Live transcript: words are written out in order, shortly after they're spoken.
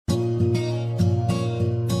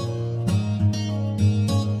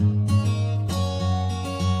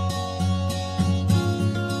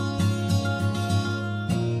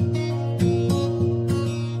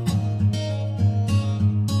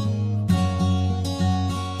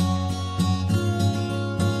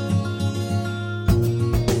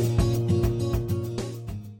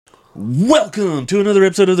Welcome to another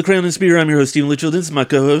episode of The Crown and Spear. I'm your host, Stephen Litchfield. This is my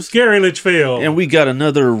co-host, Gary Litchfield. And we got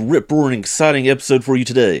another rip-roaring exciting episode for you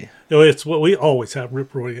today. It's what we always have,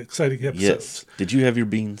 rip-roaring exciting episodes. Yes. Did you have your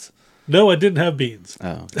beans? No, I didn't have beans.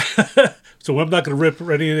 Oh. So I'm not going to rip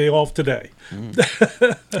anything off today.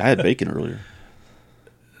 I had bacon earlier.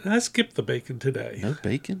 I skipped the bacon today. No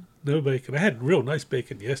bacon? No bacon. I had real nice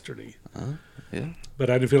bacon yesterday. Yeah. But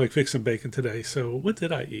I didn't feel like fixing bacon today. So what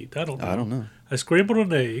did I eat? I don't know. I scrambled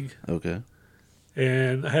an egg. Okay.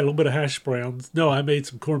 And I had a little bit of hash browns. No, I made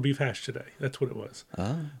some corned beef hash today. That's what it was.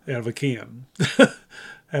 Out of a can. Had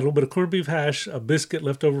a little bit of corned beef hash, a biscuit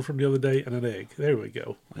left over from the other day, and an egg. There we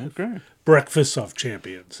go. Okay. Breakfast of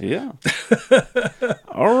champions. Yeah.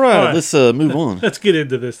 All right. Let's move on. Let's get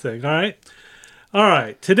into this thing, all right? All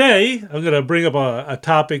right. Today, I'm going to bring up a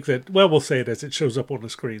topic that, well, we'll say it as it shows up on the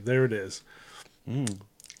screen. There it is.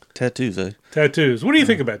 Tattoos, eh? Tattoos. What do you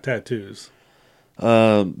think about tattoos?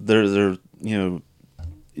 They're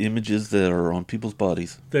images that are on people's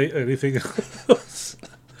bodies. Anything else?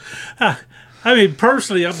 I mean,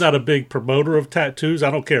 personally, I'm not a big promoter of tattoos. I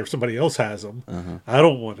don't care if somebody else has them. I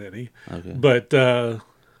don't want any. Okay. But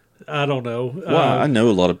I don't know. Well, I know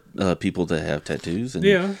a lot of people that have tattoos. And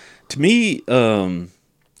yeah. To me,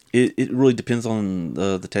 it really depends on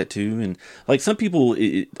the tattoo. And like some people,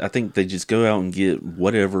 I think they just go out and get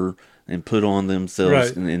whatever and put on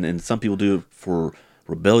themselves. Right. And some people do it for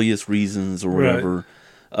rebellious reasons or whatever.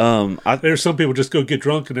 Right. There's some people just go get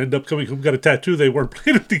drunk and end up coming home got a tattoo they weren't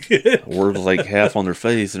planning to get, or like half on their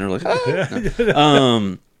face, and they're like,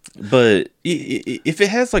 ah. But if it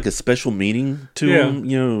has like a special meaning to them,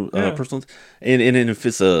 personal, and if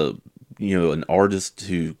it's an artist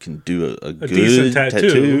who can do a good decent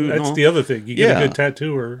tattoo that's the other thing. You get a good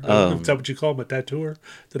tattooer. Is that what you call them, a tattooer?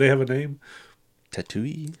 Do they have a name?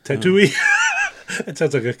 Tattooey. It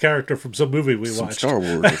sounds like a character from some movie we watched. Star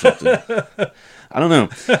Wars or something. I don't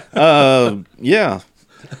know. Yeah.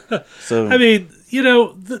 So I mean,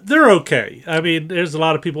 they're okay. I mean, there's a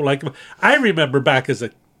lot of people like them. I remember back as a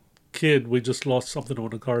kid, we just lost something on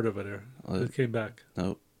the card over there. It came back.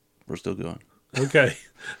 Nope. We're still going. Okay.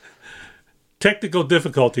 Technical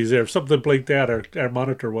difficulties there. If something blinked out, our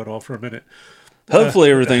monitor went off for a minute.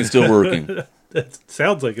 Hopefully everything's still working. That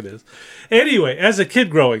sounds like it is. Anyway, as a kid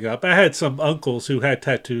growing up, I had some uncles who had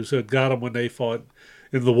tattoos who had got them when they fought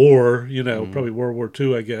in the war, probably World War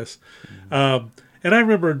II, I guess. And I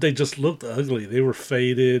remember they just looked ugly. They were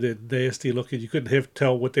faded and nasty looking. You couldn't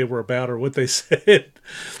tell what they were about or what they said.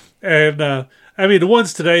 And, I mean, the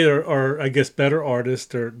ones today are I guess, better artists.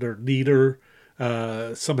 They're neater.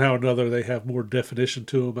 Somehow or another, they have more definition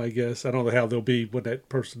to them, I guess. I don't know how they'll be when that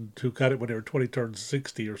person who got it when they were 20 turns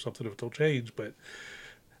 60 or something, if they'll change. But,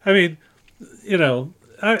 I mean,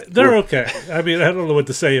 they're okay. I mean, I don't know what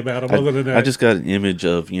to say about them other than that. I just got an image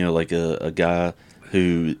of, like a guy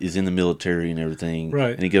who is in the military and everything.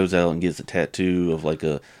 Right. And he goes out and gets a tattoo of like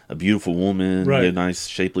a beautiful woman, right. A nice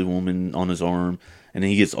shapely woman on his arm. And then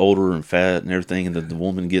he gets older and fat and everything, and the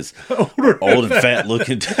woman gets old and fat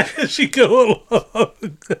looking. She go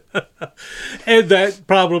along. And that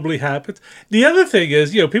probably happens. The other thing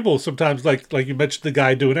is, people sometimes, like you mentioned the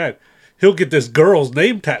guy doing that, he'll get this girl's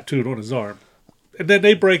name tattooed on his arm. And then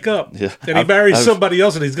they break up. Yeah. And he marries somebody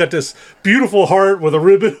else, and he's got this beautiful heart with a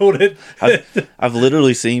ribbon on it. I've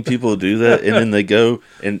literally seen people do that, and then they go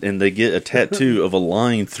and they get a tattoo of a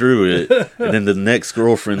line through it, and then the next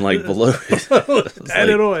girlfriend, like, below it. Add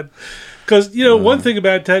it on. Because, one thing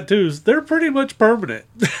about tattoos, they're pretty much permanent.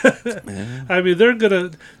 Yeah. I mean,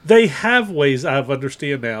 they have ways, I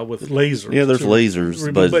understand now, with lasers. Yeah, there's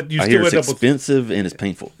lasers, but you still it's expensive and it's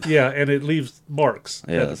painful. Yeah, and it leaves marks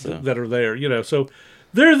that are there, So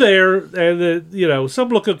they're there, and, some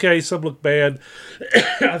look okay, some look bad.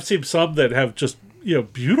 I've seen some that have just,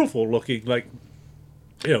 beautiful looking, like,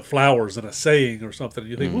 flowers and a saying or something.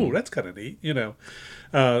 You think, ooh, that's kind of neat,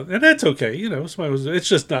 and that's okay, it's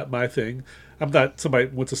just not my thing. I'm not somebody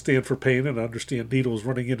who wants to stand for pain and understand needles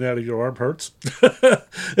running in and out of your arm hurts. So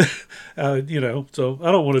I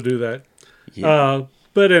don't want to do that. Yeah.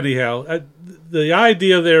 But anyhow, the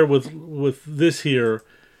idea there with this here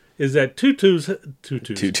is that tattoos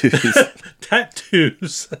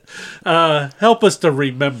help us to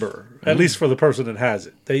remember, at least for the person that has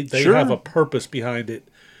it. They have a purpose behind it.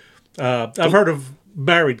 I've heard of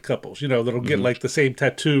married couples, that'll get like the same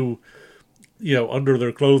tattoo, under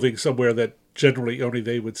their clothing somewhere that generally only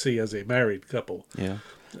they would see as a married couple. Yeah.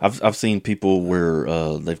 I've seen people where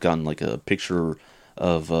they've gotten like a picture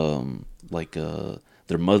of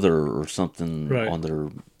their mother or something on their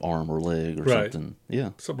arm or leg or something.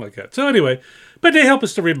 Yeah. Something like that. So anyway, but they help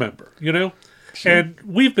us to remember, Sure. And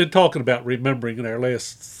we've been talking about remembering in our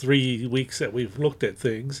last 3 weeks that we've looked at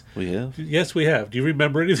things. We have? Yes, we have. Do you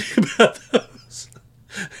remember anything about those?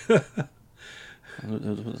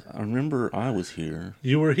 I remember I was here.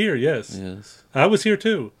 You were here, yes. Yes. I was here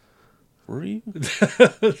too. Were you?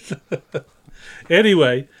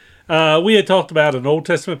 Anyway, we had talked about an Old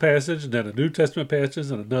Testament passage and then a New Testament passage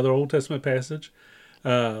and another Old Testament passage.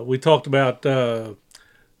 We talked about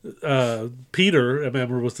Peter, I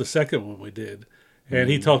remember, was the second one we did. And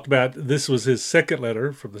he talked about, this was his second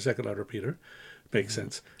letter from the second letter of Peter. Makes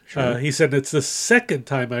sense. Sure. He said, it's the second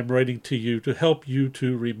time I'm writing to you to help you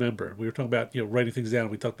to remember. We were talking about, writing things down.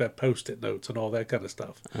 We talked about Post-it notes and all that kind of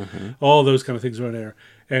stuff. All those kind of things were in there.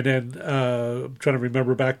 And then I'm trying to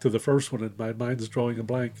remember back to the first one, and my mind is drawing a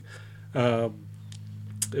blank.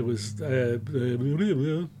 It was... the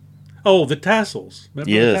tassels.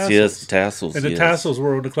 Remember the tassels? Yes, the tassels. And the tassels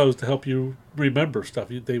were on the clothes to help you remember stuff.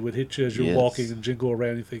 They would hit you as you're walking and jingle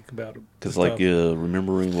around and think about it. Because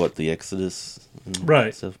remembering what the Exodus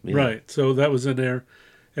right, stuff. Yeah. Right. So that was in there.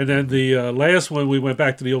 And then the last one, we went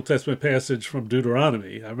back to the Old Testament passage from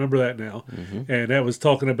Deuteronomy. I remember that now. And that was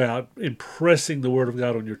talking about impressing the Word of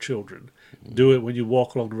God on your children. Do it when you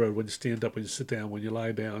walk along the road, when you stand up, when you sit down, when you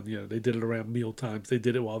lie down. They did it around meal times. They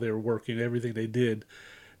did it while they were working. Everything they did,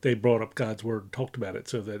 they brought up God's Word and talked about it,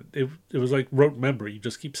 so that it was like rote memory. You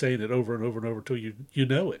just keep saying it over and over and over until you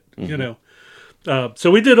know it, So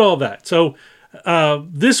we did all that. So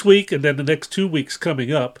this week and then the next 2 weeks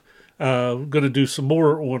coming up, we're going to do some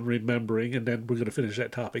more on remembering, and then we're going to finish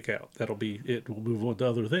that topic out. That'll be it. We'll move on to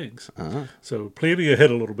other things. So planning ahead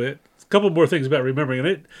a little bit. A couple more things about remembering.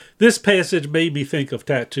 And this passage made me think of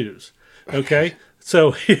tattoos. Okay?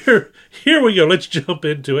 So here we go. Let's jump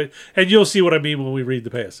into it, and you'll see what I mean when we read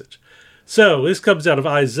the passage. So this comes out of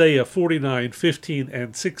Isaiah 49:15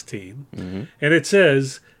 and 16, and it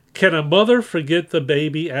says, "Can a mother forget the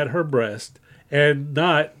baby at her breast and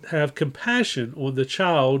not have compassion on the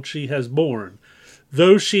child she has borne?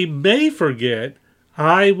 Though she may forget,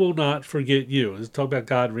 I will not forget you." Let's talk about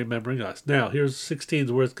God remembering us. Now, here's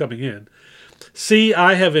 16's where it's coming in. "See,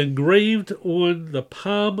 I have engraved on the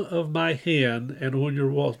palm of my hand and on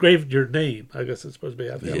your walls," engraved your name. I guess it's supposed to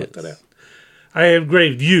be. I left that out. "I have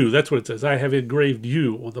engraved you." That's what it says. "I have engraved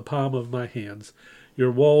you on the palm of my hands.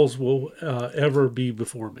 Your walls will ever be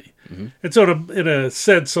before me." And so, in a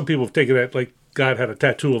sense, some people have taken that like God had a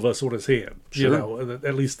tattoo of us on his hand. Sure.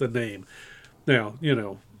 At least the name. Now,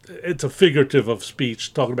 it's a figurative of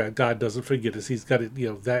speech talking about God doesn't forget us. He's got it,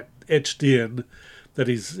 that etched in. That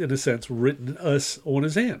he's, in a sense, written us on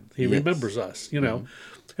his hand. He remembers us,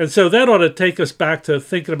 And so that ought to take us back to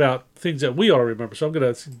thinking about things that we ought to remember. So I'm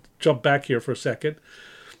going to jump back here for a second.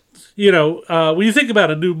 When you think about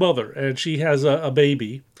a new mother and she has a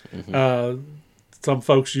baby, some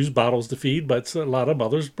folks use bottles to feed, but a lot of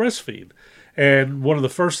mothers breastfeed. And one of the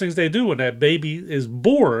first things they do when that baby is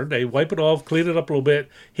born, they wipe it off, clean it up a little bit,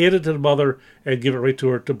 hand it to the mother, and give it right to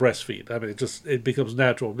her to breastfeed. I mean, it becomes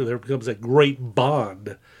natural. There becomes a great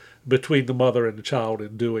bond between the mother and the child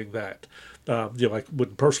in doing that. I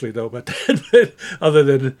wouldn't personally know about that, but other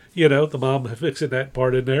than, the mom fixing that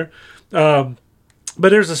part in there. But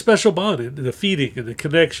there's a special bond in the feeding and the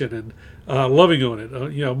connection and loving on it.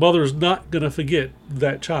 Mother's not going to forget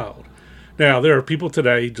that child. Now, there are people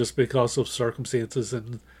today, just because of circumstances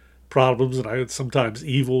and problems and sometimes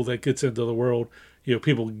evil that gets into the world,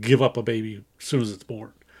 people give up a baby as soon as it's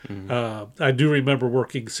born. I do remember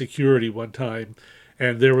working security one time,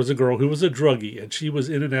 and there was a girl who was a druggie, and she was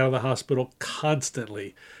in and out of the hospital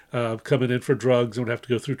constantly, coming in for drugs and would have to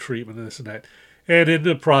go through treatment and this and that. And in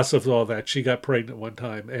the process of all that, she got pregnant one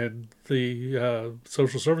time, and the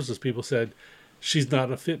social services people said, she's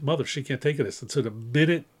not a fit mother. She can't take this. And so the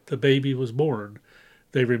minute the baby was born,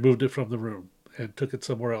 they removed it from the room and took it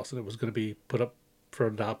somewhere else. And it was going to be put up for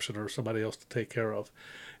adoption or somebody else to take care of.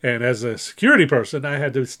 And as a security person, I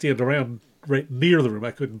had to stand around right near the room.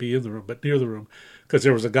 I couldn't be in the room, but near the room, because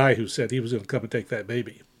there was a guy who said he was going to come and take that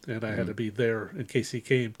baby. And I had to be there in case he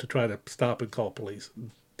came to try to stop and call police and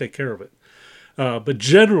take care of it. But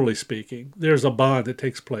generally speaking, there's a bond that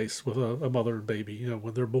takes place with a mother and baby,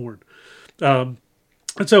 when they're born.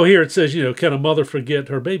 And so here it says, can a mother forget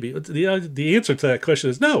her baby? The answer to that question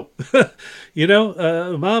is no.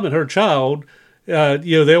 Mom and her child,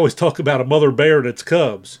 they always talk about a mother bear and its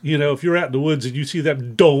cubs. If you're out in the woods and you see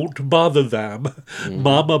them, don't bother them.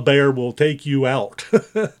 Mama bear will take you out.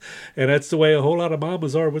 And that's the way a whole lot of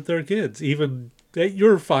mamas are with their kids, even at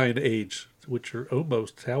your fine age, which are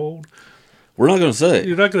almost how old? We're not going to say.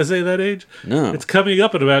 You're not going to say that age? No. It's coming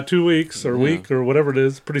up in about 2 weeks or a week or whatever it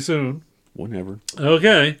is, pretty soon. Whenever.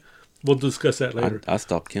 Okay. We'll discuss that later. I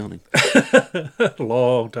stopped counting. A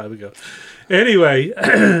long time ago. Anyway,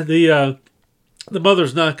 the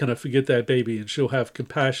mother's not going to forget that baby, and she'll have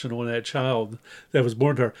compassion on that child that was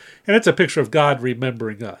born to her. And it's a picture of God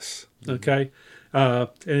remembering us, okay? And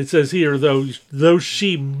it says here, though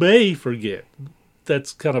she may forget.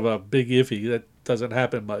 That's kind of a big iffy. That doesn't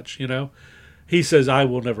happen much, you know? He says, I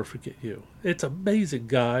will never forget you. It's amazing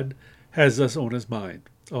God has us on his mind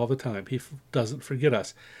all the time. He doesn't forget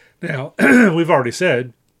us. Now, we've already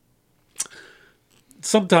said,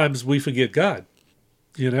 sometimes we forget God.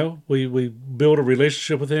 You know, we build a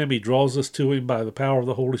relationship with him. He draws us to him by the power of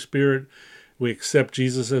the Holy Spirit. We accept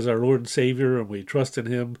Jesus as our Lord and Savior, and we trust in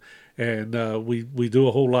him. And we do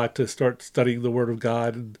a whole lot to start studying the Word of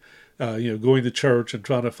God and, going to church and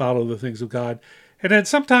trying to follow the things of God. And then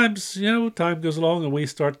sometimes, time goes along and we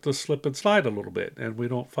start to slip and slide a little bit, and we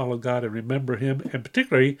don't follow God and remember him, and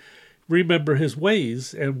particularly remember his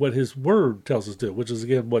ways and what his Word tells us to do, which is,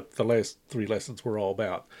 again, what the last 3 lessons were all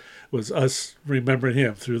about. Was us remembering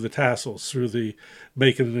him through the tassels, through the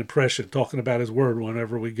making an impression, talking about his word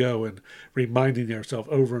whenever we go, and reminding ourselves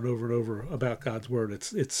over and over and over about God's word.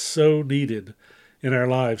 It's so needed in our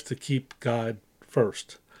lives to keep God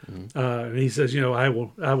first. Mm-hmm. And he says, I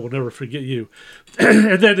will never forget you.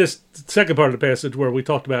 And then this second part of the passage where we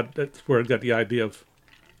talked about, that's where it got the idea of,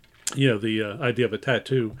 the idea of a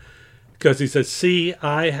tattoo, because he says, see,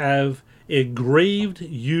 I have engraved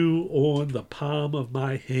you on the palm of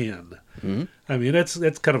my hand. Mm-hmm. I mean, that's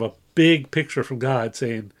kind of a big picture from God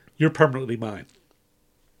saying, you're permanently mine,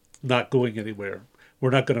 not going anywhere. We're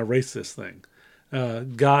not going to erase this thing.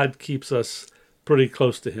 God keeps us pretty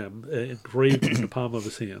close to him, engraved in the palm of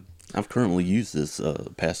his hand. I've currently used this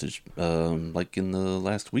passage like in the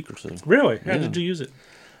last week or so. Really? How did you use it?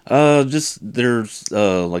 There's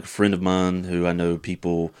like a friend of mine who I know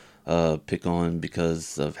people pick on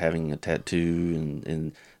because of having a tattoo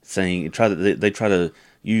and saying they try to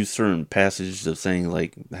use certain passages of saying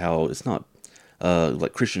like how it's not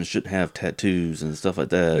like Christians shouldn't have tattoos and stuff like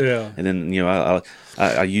that. Yeah. And then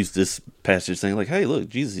I use this passage saying like, hey, look,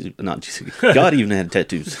 God even had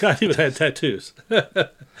tattoos. God even had tattoos.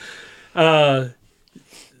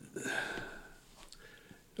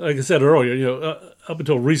 Like I said earlier, up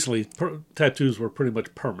until recently, tattoos were pretty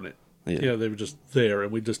much permanent. Yeah. They were just there,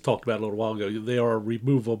 and we just talked about it a little while ago. They are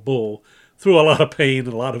removable through a lot of pain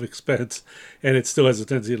and a lot of expense, and it still has a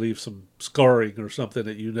tendency to leave some scarring or something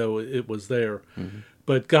that it was there. Mm-hmm.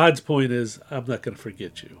 But God's point is, I'm not going to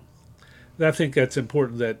forget you. And I think that's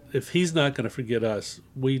important, that if he's not going to forget us,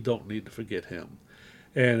 we don't need to forget him.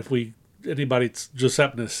 And if anybody just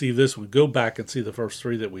happened to see this one, go back and see the first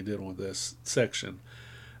 3 that we did on this section.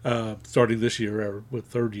 Starting this year, with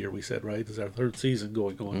third year, we said, right? This is our 3rd season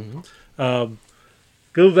going on. Mm-hmm.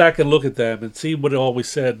 Go back and look at them and see what it always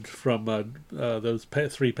said from those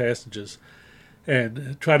 3 passages,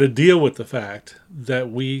 and try to deal with the fact that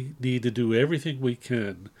we need to do everything we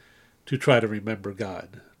can to try to remember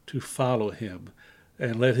God, to follow him,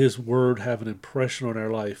 and let his word have an impression on our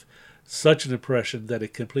life, such an impression that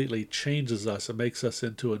it completely changes us and makes us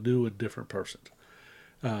into a new and different person.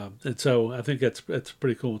 And so I think that's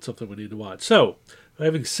pretty cool and something we need to watch. So,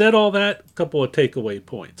 having said all that, a couple of takeaway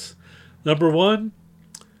points. Number 1,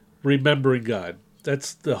 remembering God.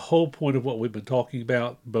 That's the whole point of what we've been talking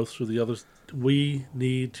about, both through the others. We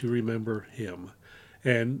need to remember him.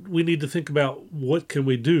 And we need to think about what can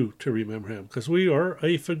we do to remember him, because we are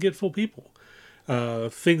a forgetful people.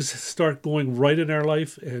 Things start going right in our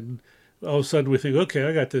life, and all of a sudden we think, okay,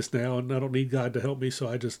 I got this now, and I don't need God to help me, so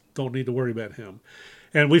I just don't need to worry about him.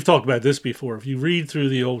 And we've talked about this before. If you read through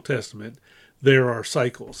the Old Testament, there are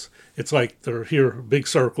cycles. It's like they're here, big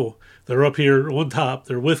circle. They're up here on top.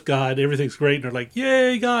 They're with God. Everything's great. And they're like,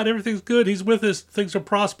 yay, God, everything's good. He's with us. Things are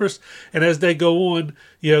prosperous. And as they go on,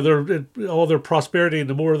 they're all their prosperity, and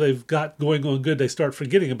the more they've got going on good, they start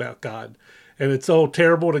forgetting about God. And it's all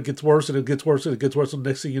terrible, and it gets worse, and it gets worse, and it gets worse. And the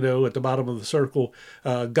next thing you know, at the bottom of the circle,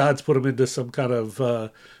 God's put them into some kind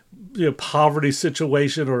of poverty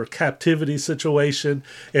situation or captivity situation,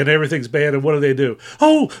 and everything's bad. And what do?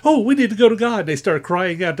 Oh, we need to go to God. They start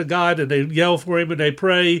crying out to God, and they yell for him, and they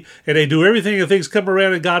pray, and they do everything, and things come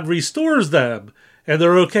around, and God restores them. And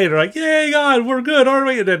they're okay. They're like, yay, God, we're good, aren't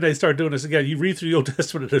we? And then they start doing this again. You read through the Old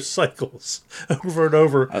Testament, and there's cycles over and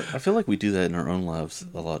over. I feel like we do that in our own lives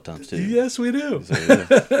a lot of times, too. Yes, we do.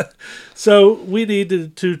 So we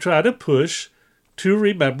need to try to push to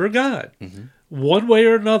remember God. Mm-hmm. One way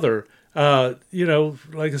or another. Like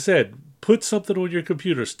I said, put something on your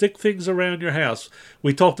computer. Stick things around your house.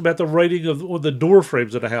 We talked about the writing on the door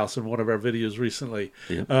frames of the house in one of our videos recently.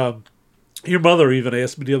 Yeah. Your mother even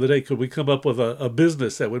asked me the other day, could we come up with a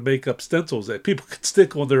business that would make up stencils that people could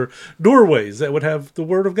stick on their doorways that would have the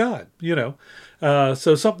Word of God,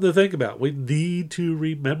 So something to think about. We need to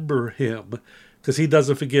remember him because he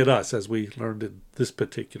doesn't forget us, as we learned in this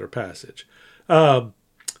particular passage.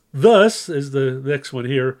 Thus, is the next one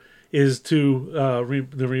here, is to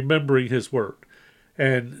the remembering his Word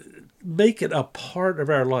and make it a part of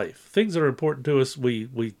our life. Things that are important to us,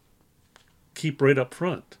 we keep right up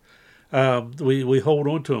front. We hold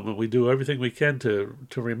on to them and we do everything we can to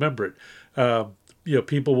remember it.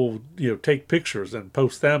 People will take pictures and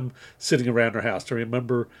post them sitting around their house to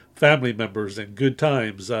remember family members and good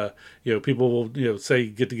times. People will say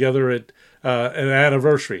get together at an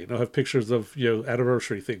anniversary and they'll have pictures of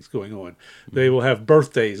anniversary things going on. They will have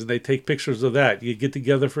birthdays and they take pictures of that. You get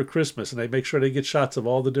together for Christmas and they make sure they get shots of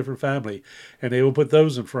all the different family and they will put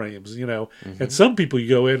those in frames. And some people you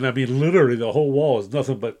go in, I mean literally the whole wall is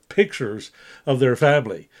nothing but pictures of their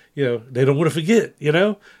family. They don't want to forget.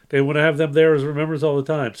 They want to have them there as remembrance all the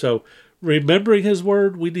time. So remembering his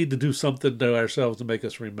Word, we need to do something to ourselves to make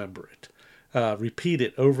us remember it. Repeat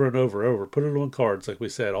it over and over and over. Put it on cards, like we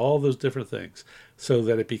said, all those different things, so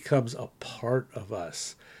that it becomes a part of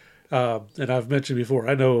us. And I've mentioned before,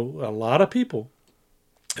 I know a lot of people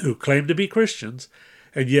who claim to be Christians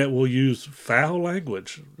and yet will use foul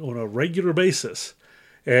language on a regular basis.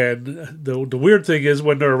 And the weird thing is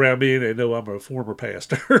when they're around me and they know I'm a former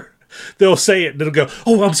pastor, they'll say it and they'll go,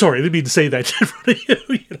 "Oh, I'm sorry, I didn't mean to say that in front of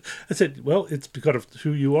you." I said, "Well, it's because of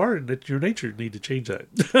who you are and that your nature. You need to change that."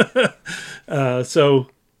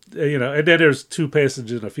 And then there's 2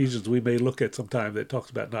 passages in Ephesians we may look at sometime that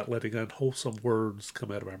talks about not letting unwholesome words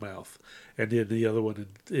come out of our mouth. And then the other one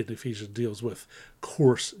in Ephesians deals with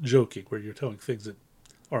coarse joking, where you're telling things that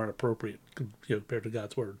aren't appropriate compared to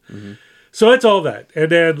God's Word. Mm-hmm. So it's all that. And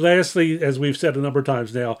then lastly, as we've said a number of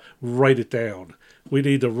times now, write it down. We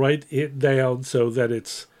need to write it down so that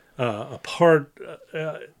it's a part.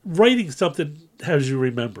 Writing something has you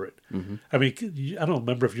remember it. Mm-hmm. I mean, I don't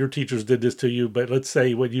remember if your teachers did this to you, but let's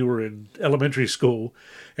say when you were in elementary school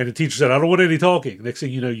and the teacher said, "I don't want any talking." Next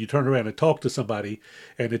thing you know, you turn around and talk to somebody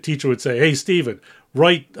and the teacher would say, "Hey, Stephen,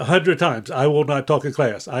 write 100 times. I will not talk in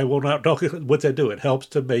class. I will not talk." What's that do? It helps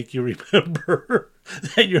to make you remember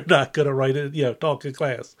that you're not going to write it, talk in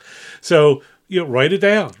class. So, write it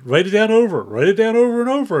down. Write it down over. Write it down over and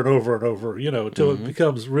over and over and over, until it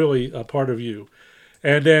becomes really a part of you.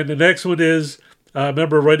 And then the next one is, I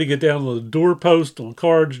remember writing it down on the doorpost, on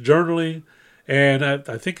cards, journaling, and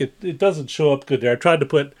I think it doesn't show up good there. I tried to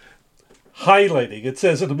put highlighting. It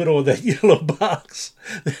says in the middle of that yellow box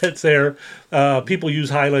that's there. People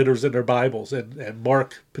use highlighters in their Bibles and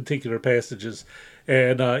mark particular passages.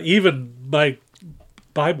 And even my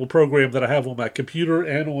Bible program that I have on my computer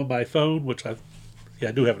and on my phone, which I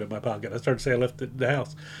do have it in my pocket. I started to say I left it in the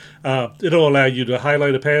house. It'll allow you to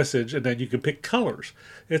highlight a passage, and then you can pick colors.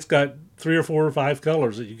 It's got 3 or 4 or 5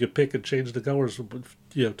 colors that you can pick and change the colors,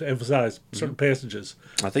 to emphasize certain passages.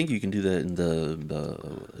 I think you can do that in the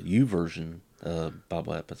YouVersion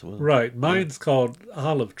Bible app as well. Right. Mine's called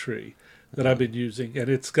Olive Tree that I've been using, and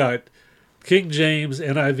it's got King James,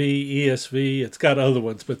 NIV, ESV. It's got other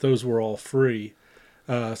ones, but those were all free.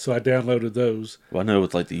 So I downloaded those. Well, I know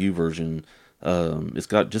with like the YouVersion, it's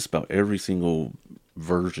got just about every single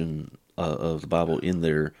version of the Bible in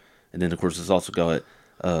there, and then of course it's also got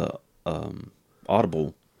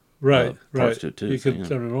Audible parts to it too. You can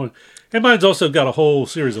turn it on, and mine's also got a whole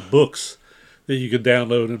series of books that you can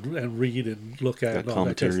download and read and look at, got and all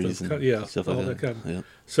commentaries that kind of stuff. and stuff like that. Kind of. Yeah.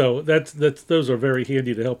 So that's those are very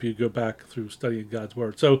handy to help you go back through studying God's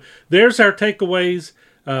Word. So there's our takeaways.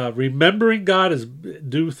 Remembering God is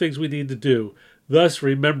do things we need to do. Thus,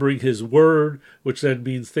 remembering His Word, which then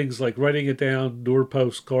means things like writing it down,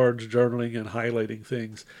 doorpost cards, journaling, and highlighting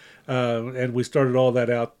things. And we started all that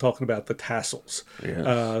out talking about the tassels.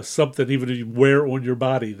 Yes. Something even you wear on your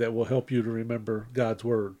body that will help you to remember God's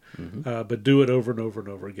Word. Mm-hmm. But do it over and over and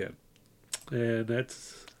over again. And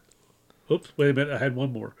that's... Oops, wait a minute. I had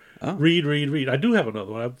one more. Oh. Read. I do have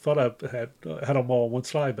another one. I thought I had them all on one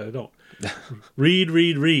slide, but I don't. Read.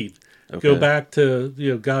 Okay. Go back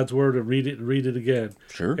to God's Word and read it again.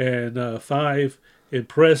 Sure. And 5,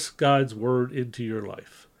 impress God's Word into your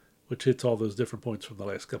life, which hits all those different points from the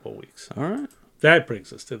last couple of weeks. All right. That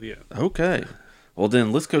brings us to the end. Okay. Well,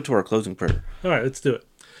 then let's go to our closing prayer. All right, let's do it.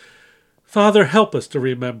 Father, help us to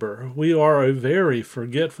remember. We are a very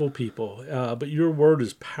forgetful people, but your Word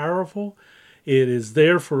is powerful. It is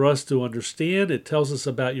there for us to understand. It tells us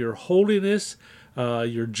about your holiness,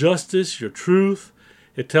 your justice, your truth.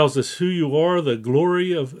 It tells us who you are, the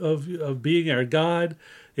glory of being our God.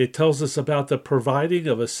 It tells us about the providing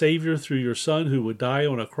of a Savior through your Son who would die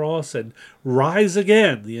on a cross and rise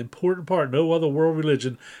again. The important part, no other world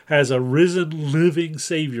religion has a risen, living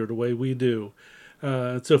Savior the way we do.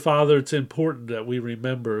 So, Father, it's important that we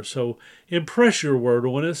remember. So impress your word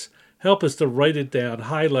on us. Help us to write it down,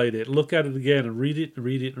 highlight it, look at it again, and read it, and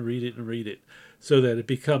read it, and read it, and read it, so that it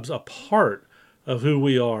becomes a part of who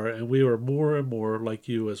we are, and we are more and more like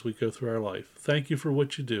you as we go through our life. Thank you for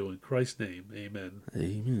what you do. In Christ's name, amen.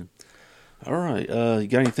 Amen. All right. You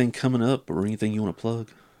got anything coming up or anything you want to plug?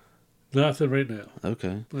 Nothing right now.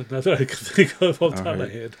 Okay. Nothing I can think of off the top of my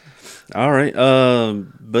head. All right.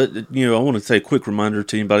 But, I want to say a quick reminder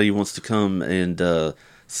to anybody who wants to come and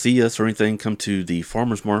see us or anything, come to the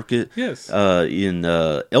farmers market. Yes. In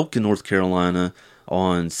Elkin, North Carolina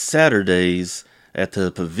on Saturdays at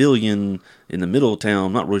the pavilion in the middle of town.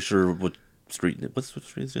 I'm not really sure what street. What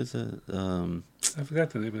street is that? I forgot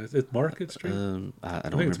the name of it. It's Market Street? I don't think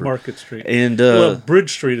remember. it's Market Street. And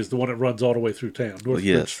Bridge Street is the one that runs all the way through town.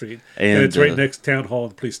 Bridge Street. And it's right next to Town Hall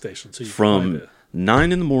and the police station. So you from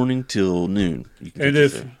 9 in the morning till noon. And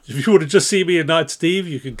if you want to just see me and not Steve,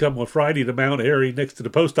 you can come on Friday to Mount Airy next to the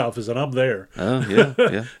post office, and I'm there. Oh,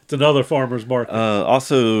 yeah. It's another farmer's market.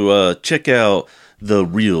 Also, check out The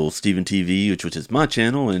Real Stephen TV, which is my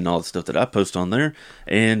channel and all the stuff that I post on there.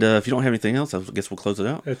 And if you don't have anything else, I guess we'll close it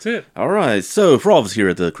out. That's it. All right. So, for all of us here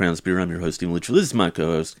at the Crown Spear, I'm your host, Stephen Litchfield. This is my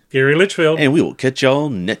co-host, Gary Litchfield. And we will catch y'all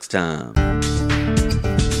next time.